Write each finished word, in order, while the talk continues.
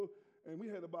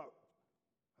had a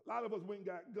lot of us went and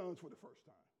got guns for the first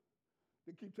time.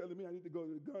 They keep telling me I need to go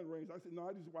to the gun range. I said, no,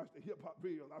 I just watched the hip-hop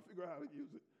videos. I figure out how to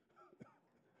use it.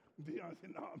 Dion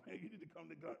said, no, man, you need to come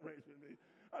to gun range with me.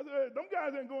 I said, them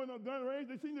guys ain't going to no gun range.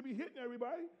 They seem to be hitting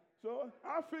everybody. So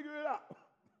I'll figure it out.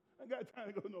 I ain't got time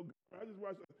to go to no gun range. I just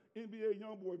watched an NBA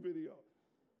YoungBoy video.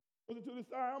 Hold it to the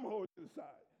side, I'm holding it to the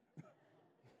side.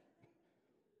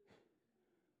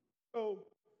 So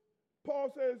Paul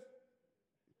says,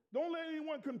 don't let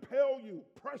anyone compel you,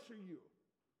 pressure you,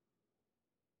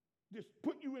 just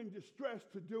put you in distress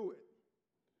to do it.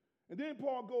 And then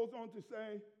Paul goes on to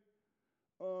say,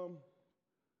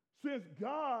 since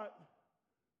God,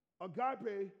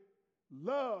 agape,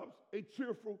 loves a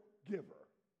cheerful giver.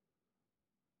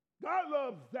 God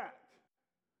loves that.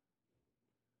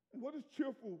 And what does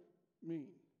cheerful mean?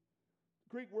 The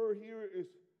Greek word here is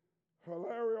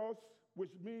hilarios,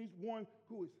 which means one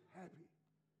who is happy,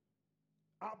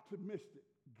 optimistic,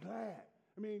 glad.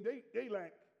 I mean, they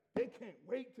can't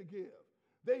wait to give.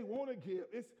 They want to give.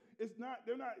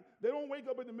 They don't wake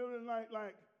up in the middle of the night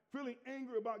like feeling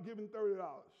angry about giving $30.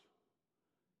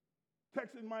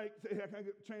 Texting Mike, say, hey, I can't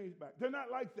get change back. They're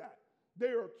not like that. They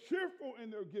are cheerful in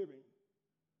their giving.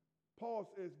 Paul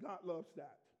says God loves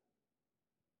that.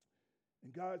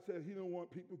 And God says he don't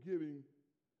want people giving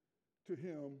to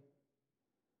him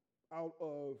out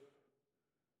of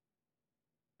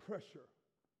pressure,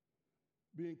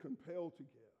 being compelled to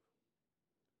give.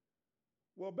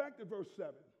 Well, back to verse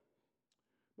 7.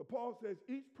 But Paul says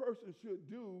each person should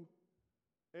do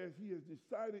as he has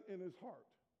decided in his heart.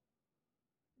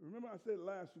 Remember I said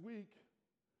last week,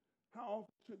 how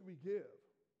often should we give?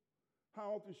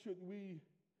 How often should we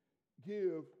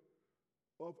give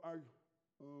of our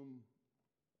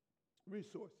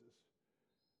resources?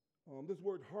 This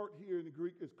word heart here in the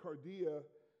Greek is cardia.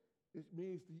 It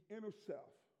means the inner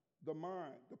self, the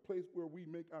mind, the place where we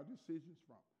make our decisions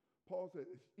from. Paul said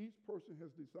each person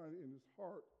has decided in his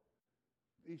heart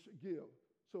they should give.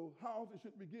 So how often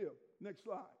should we give? Next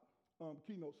slide,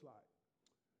 keynote slide.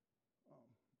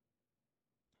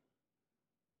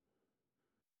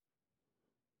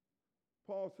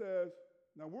 Paul says,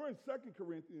 now we're in 2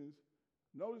 Corinthians.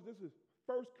 Notice this is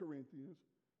 1 Corinthians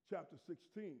chapter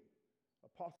 16.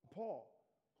 Apostle Paul,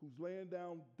 who's laying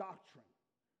down doctrine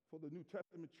for the New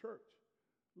Testament church.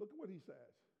 Look at what he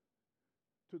says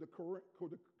to the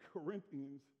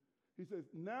Corinthians. He says,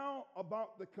 now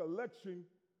about the collection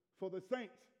for the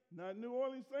saints, not New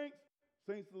Orleans saints,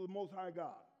 saints of the Most High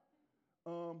God.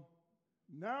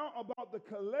 Now about the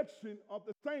collection of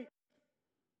the saints.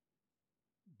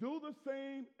 Do the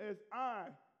same as I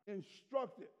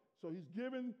instructed. So he's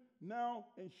giving now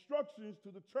instructions to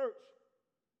the church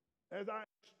as I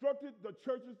instructed the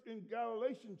churches in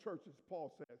Galatian churches,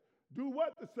 Paul says. Do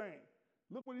what the same?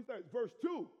 Look what he says. Verse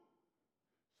 2.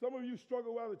 Some of you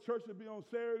struggle while the church should be on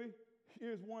Saturday.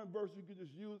 Here's one verse you could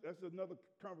just use. That's another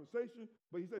conversation.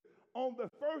 But he said, on the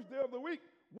first day of the week,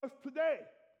 what's today?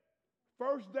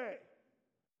 First day.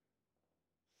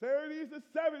 Saturday is the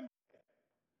seventh day.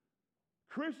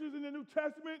 Christians in the New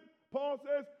Testament, Paul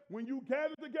says, when you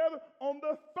gather together on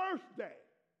the first day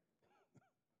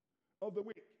of the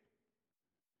week.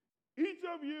 Each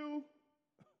of you,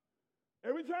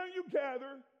 every time you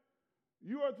gather,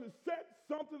 you are to set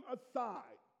something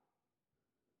aside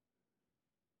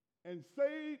and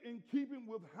save in keeping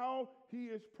with how he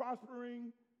is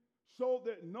prospering so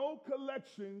that no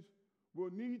collections will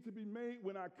need to be made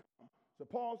when I come. So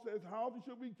Paul says, how often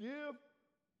should we give?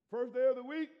 First day of the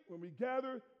week, when we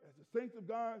gather as the saints of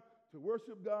God to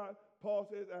worship God. Paul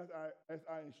says, as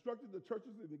I instructed the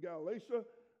churches in the Galatia,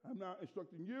 I'm now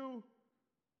instructing you.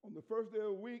 On the first day of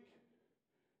the week,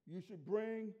 you should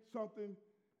bring something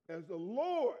as the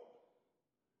Lord,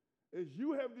 as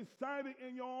you have decided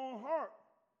in your own heart.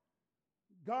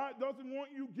 God doesn't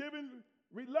want you giving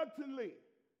reluctantly.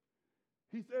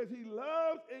 He says he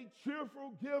loves a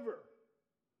cheerful giver.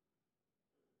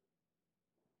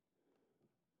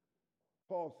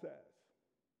 Paul says.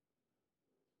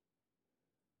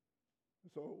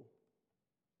 So,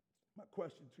 my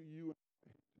question to you,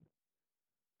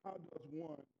 how does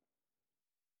one,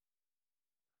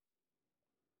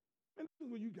 and this is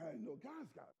what you got to know,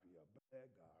 God's got to be a bad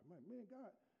God. Man,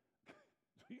 God,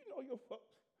 do you know your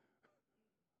folks?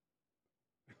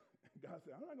 God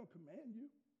said, I'm not going to command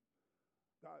you.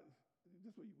 God,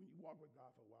 this way when you walk with God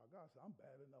for a while, God said, I'm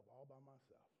bad enough all by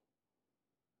myself.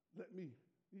 You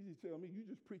just tell me, you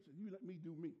just preach it. You let me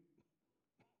do me.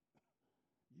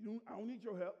 I don't need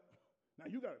your help. Now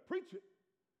you got to preach it.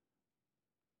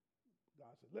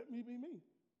 God said, let me be me.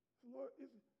 I said, Lord,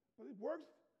 but it works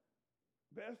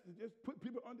best to just put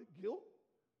people under guilt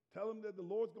Tell them that the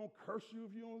Lord's going to curse you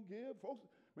if you don't give. Folks,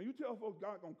 man, you tell folks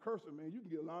God's going to curse them, man, you can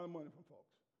get a lot of money from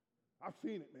folks. I've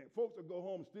seen it, man. Folks will go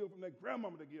home and steal from their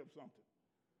grandmama to give something.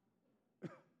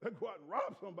 They go out and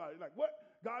rob somebody. Like, what?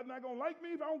 God's not going to like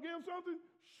me if I don't give something?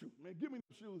 Shoot, man, give me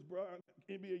them shoes, bro.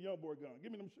 NBA Youngboy gun.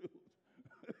 Give me them shoes.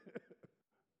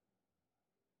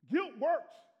 Guilt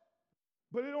works,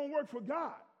 but it don't work for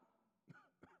God.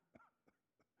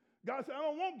 God said, I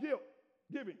don't want guilt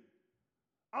giving.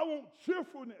 I want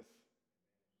cheerfulness.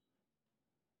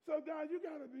 So, guys, you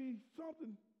got to be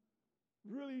something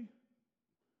really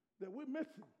that we're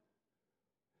missing.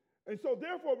 And so,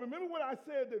 therefore, remember what I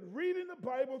said, that reading the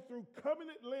Bible through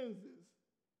covenant lenses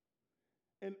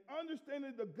and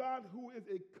understanding the God who is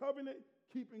a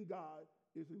covenant-keeping God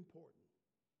is important.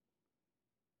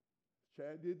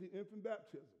 Chad did the infant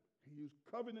baptism. He used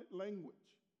covenant language.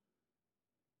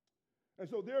 And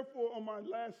so, therefore, on my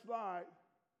last slide,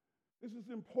 this is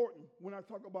important when I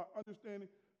talk about understanding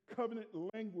covenant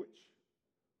language.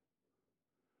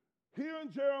 Here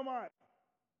in Jeremiah,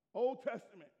 Old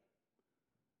Testament,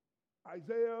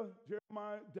 Isaiah,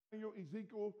 Jeremiah, Daniel,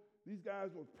 Ezekiel, these guys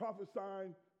were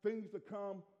prophesying things to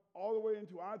come all the way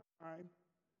into our time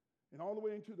and all the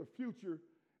way into the future.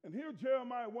 And here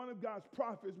Jeremiah, one of God's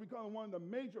prophets, becoming one of the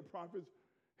major prophets,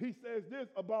 he says this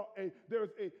about there's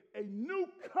a new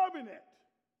covenant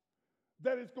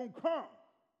that is going to come.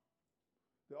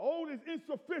 The old is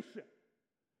insufficient.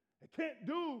 It can't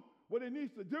do what it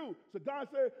needs to do. So God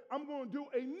said, I'm going to do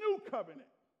a new covenant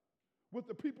with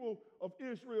the people of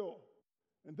Israel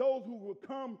and those who will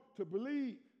come to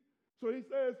believe. So he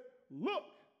says, look,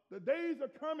 the days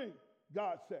are coming,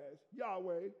 God says,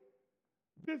 Yahweh.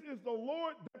 This is the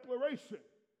Lord declaration,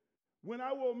 when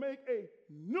I will make a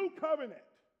new covenant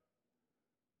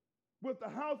with the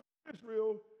house of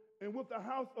Israel and with the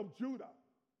house of Judah.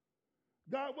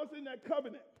 God, what's in that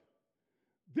covenant?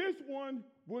 This one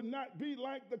would not be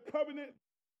like the covenant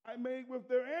I made with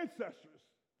their ancestors,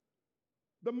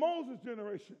 the Moses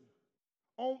generation,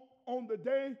 on the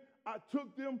day I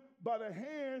took them by the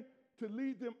hand to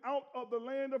lead them out of the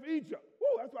land of Egypt.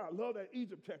 Woo, that's why I love that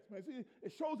Egypt text, man. See,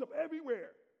 it shows up everywhere.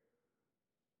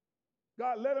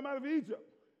 God led them out of Egypt,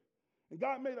 and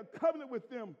God made a covenant with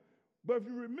them. But if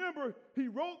you remember, he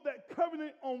wrote that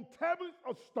covenant on tablets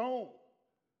of stone.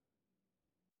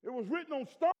 It was written on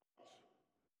stones.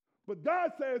 But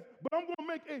God says, but I'm going to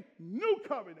make a new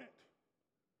covenant,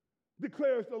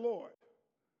 declares the Lord.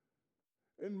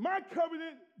 And my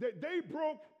covenant that they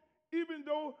broke, even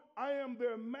though I am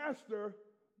their master,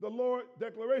 the Lord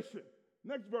declaration.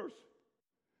 Next verse.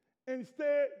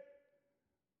 Instead,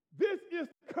 this is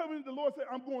the covenant the Lord said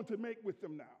I'm going to make with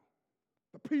them now,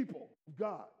 the people of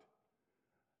God.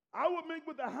 I will make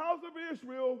with the house of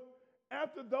Israel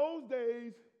after those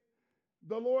days,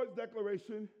 the Lord's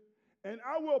declaration, and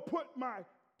I will put my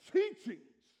teachings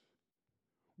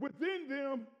within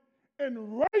them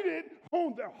and write it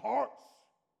on their hearts.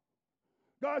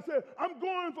 God said, I'm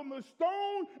going from the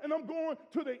stone and I'm going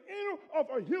to the inner of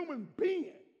a human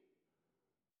being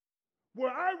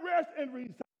where I rest and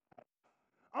reside.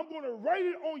 I'm going to write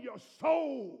it on your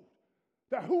soul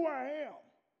that who I am,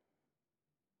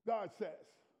 God says.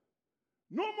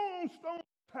 No more on stone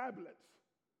tablets,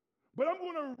 but I'm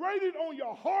going to write it on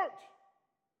your heart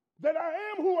that I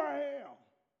am who I am,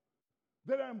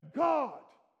 that I'm God.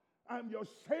 I'm your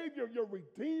Savior, your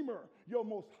Redeemer, your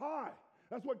Most High.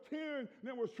 That's what Karen and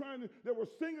they were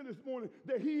singing this morning,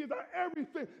 that he is our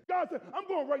everything. God said, I'm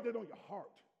going to write that on your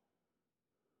heart.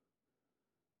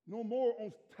 No more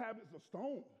on tablets of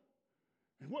stone.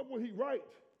 And what will he write?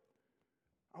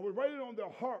 I will write it on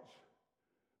their hearts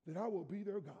that I will be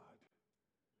their God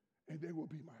and they will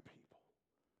be my people.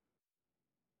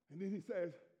 And then he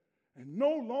says, and no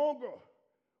longer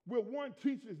will one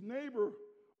teach his neighbor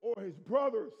or his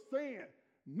brother, saying,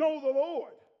 know the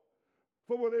Lord.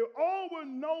 For they all will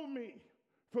know me,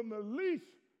 from the least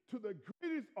to the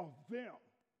greatest of them.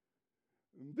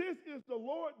 And this is the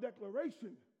Lord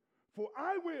declaration. For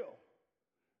I will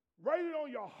write it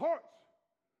on your hearts.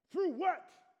 Through what?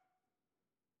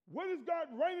 What is God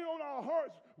writing on our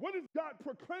hearts? What is God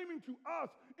proclaiming to us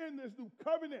in this new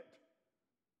covenant?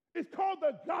 It's called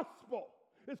the gospel.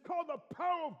 It's called the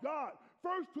power of God,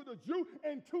 first to the Jew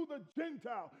and to the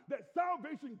Gentile, that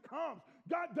salvation comes.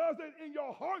 God does it in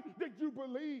your heart that you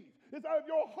believe. It's out of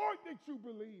your heart that you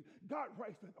believe. God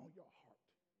writes it on your heart.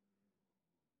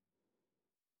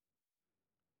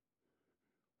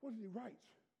 What does he write?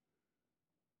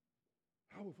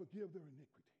 I will forgive their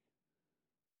iniquity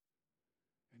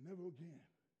and never again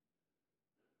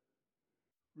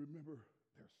remember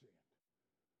their sin.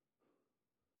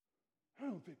 I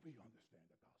don't think we understand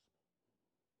the gospel.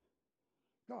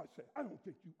 God said, I don't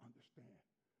think you understand.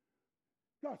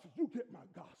 God says, you get my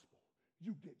gospel.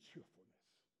 You get cheerfulness.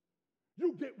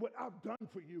 You get what I've done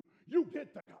for you. You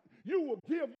get the God. You will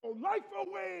give your life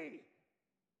away.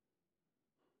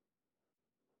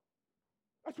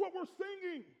 That's what we're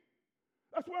singing.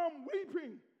 That's why I'm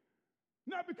weeping.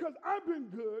 Not because I've been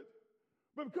good,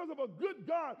 but because of a good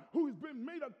God who has been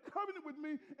made a covenant with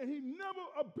me, and he never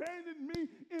abandoned me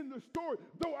in the story,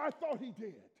 though I thought he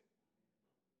did.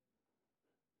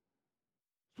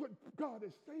 That's what God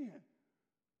is saying.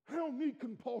 I don't need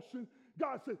compulsion.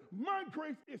 God says, my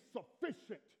grace is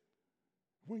sufficient.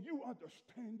 When you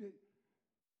understand it,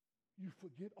 you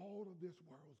forget all of this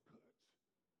world's goods.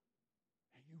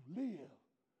 And you live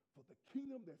for the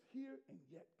kingdom that's here and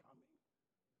yet coming.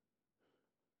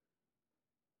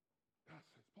 God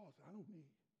says, Paul said, I don't need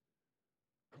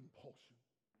compulsion.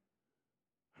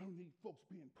 I don't need folks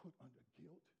being put under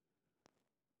guilt.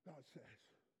 God says,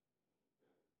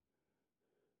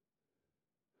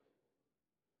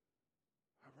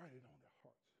 I write it on their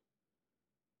hearts.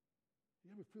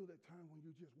 You ever feel that time when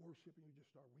you just worship and you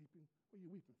just start weeping? What are you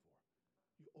weeping for?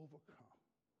 You overcome.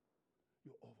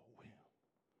 You're overwhelmed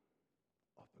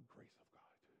of the grace of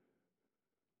God.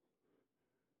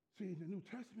 See, in the New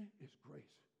Testament, it's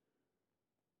grace.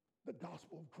 The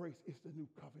gospel of grace is the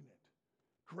new covenant.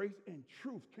 Grace and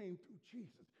truth came through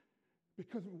Jesus.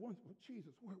 Because if it wasn't for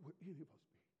Jesus, where would any of us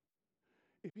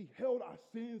be? If he held our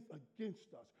sins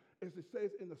against us, as it says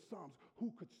in the Psalms,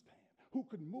 who could stand? Who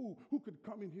could move? Who could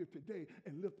come in here today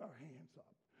and lift our hands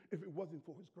up if it wasn't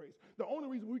for his grace? The only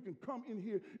reason we can come in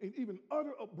here and even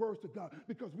utter up words to God,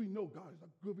 because we know God is a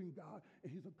giving God and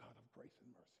he's a God of grace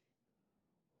and mercy.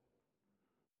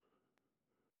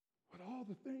 But all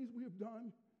the things we have done,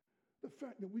 the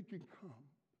fact that we can come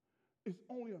is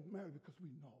only a matter because we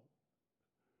know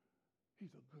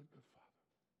he's a good, good Father.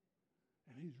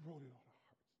 And he's wrote it on our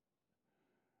hearts.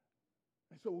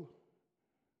 And so,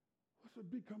 what's a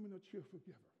becoming a cheerful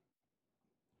giver?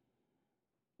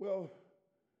 Well,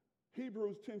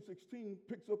 Hebrews 10:16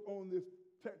 picks up on this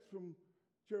text from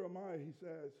Jeremiah. He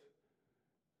says,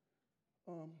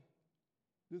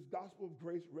 this gospel of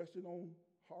grace rested on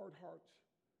hard hearts.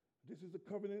 This is the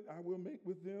covenant I will make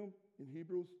with them. In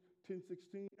Hebrews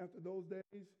 10:16, after those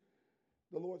days,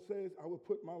 the Lord says, I will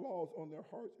put my laws on their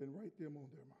hearts and write them on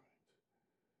their minds.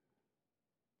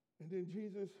 And then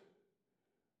Jesus,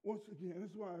 once again,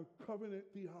 this is why covenant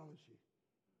theology,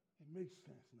 it makes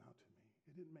sense now to me.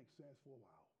 It didn't make sense for a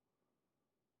while.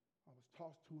 I was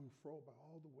tossed to and fro by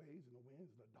all the ways and the winds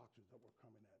and the doctrines that were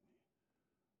coming at me.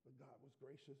 But God was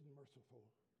gracious and merciful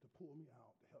to pull me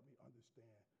out, to help me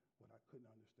understand what I couldn't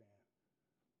understand.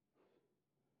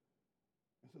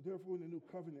 And so therefore, in the new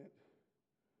covenant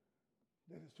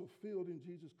that is fulfilled in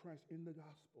Jesus Christ in the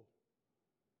gospel,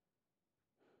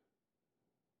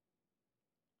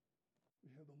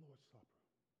 we have the Lord's Supper.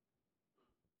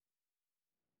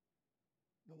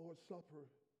 The Lord's Supper,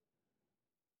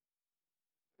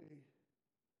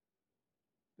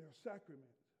 they're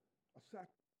sacraments, a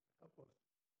sacrament of us.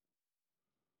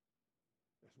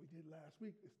 As we did last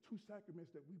week, it's two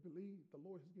sacraments that we believe the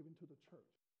Lord has given to the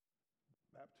church.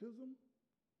 Baptism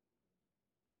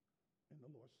and the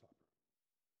Lord's Supper.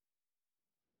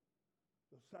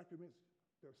 Those sacraments,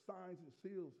 they're signs and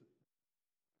seals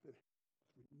that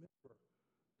remember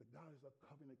that God is a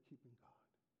covenant-keeping God.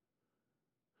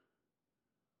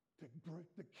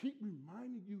 To keep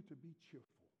reminding you to be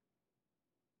cheerful.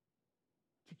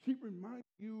 To keep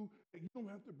reminding you that you don't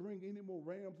have to bring any more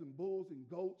rams and bulls and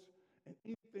goats and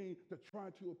anything to try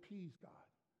to appease God.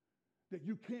 That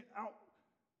you can't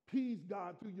out-appease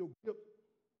God through your guilt.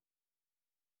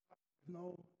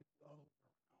 No, it's the other way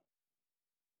around.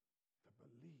 To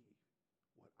believe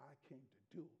what I came to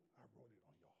do, I wrote it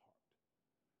on your heart.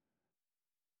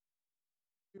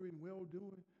 Hearing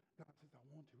well-doing, God says, I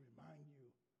want to remind you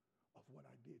of what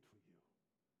I did for you.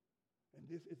 And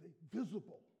this is a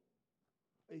visible,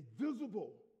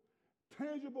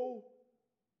 tangible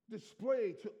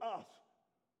display to us.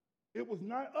 It was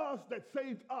not us that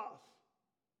saved us.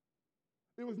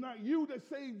 It was not you that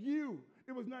saved you.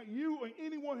 It was not you or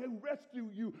anyone who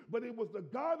rescued you, but it was the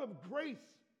God of grace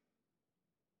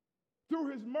through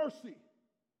his mercy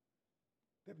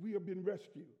that we have been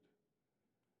rescued.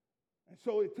 And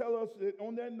so it tells us that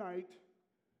on that night,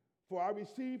 for I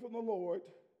received from the Lord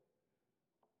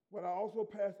what I also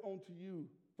passed on to you.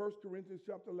 1 Corinthians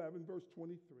chapter 11, verse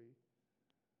 23.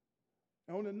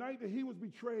 And on the night that he was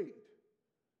betrayed,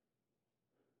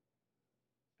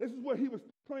 this is what he was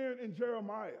declaring in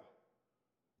Jeremiah,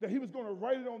 that he was going to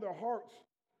write it on their hearts.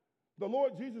 The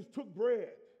Lord Jesus took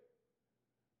bread,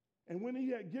 and when he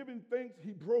had given thanks,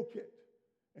 he broke it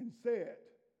and said,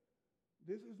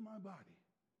 This is my body,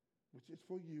 which is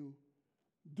for you.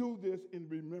 Do this in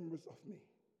remembrance of me.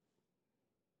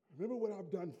 Remember what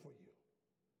I've done for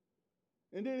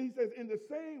you. And then he says, in the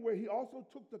same way, he also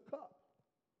took the cup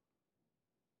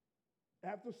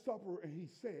after supper, and he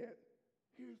said,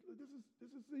 this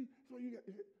is so you got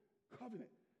covenant.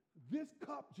 This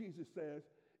cup, Jesus says,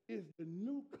 is the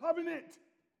new covenant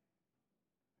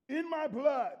in my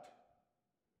blood.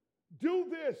 Do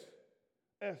this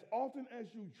as often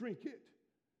as you drink it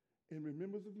in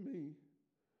remembrance of me.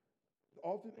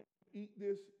 Often as you eat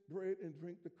this bread and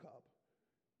drink the cup,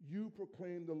 you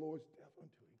proclaim the Lord's death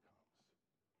until he comes.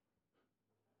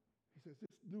 He says,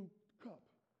 this new cup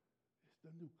is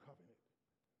the new covenant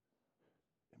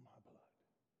in my blood.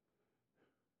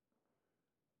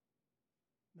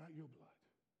 Not your blood,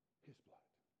 his blood.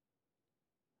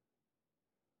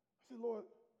 I said, Lord,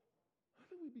 how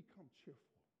do we become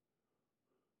cheerful?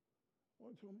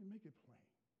 Lord told me, make it plain.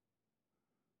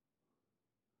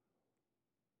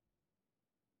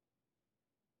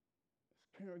 As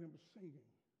Karen was singing,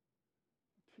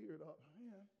 teared up.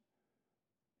 Man,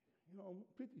 I'm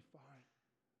 55.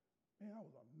 Man, I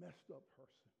was a messed up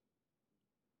person.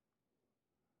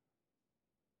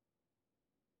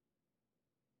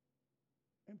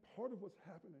 And part of what's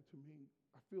happening to me,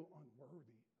 I feel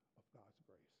unworthy of God's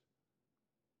grace.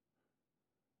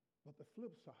 But the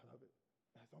flip side of it,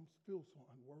 as I'm still so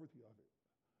unworthy of it,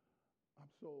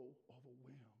 I'm so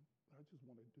overwhelmed that I just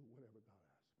want to do whatever God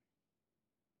asks me.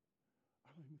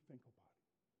 I don't even think about it.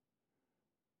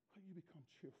 How you become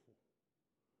cheerful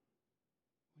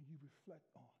when you reflect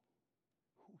on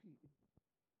who he is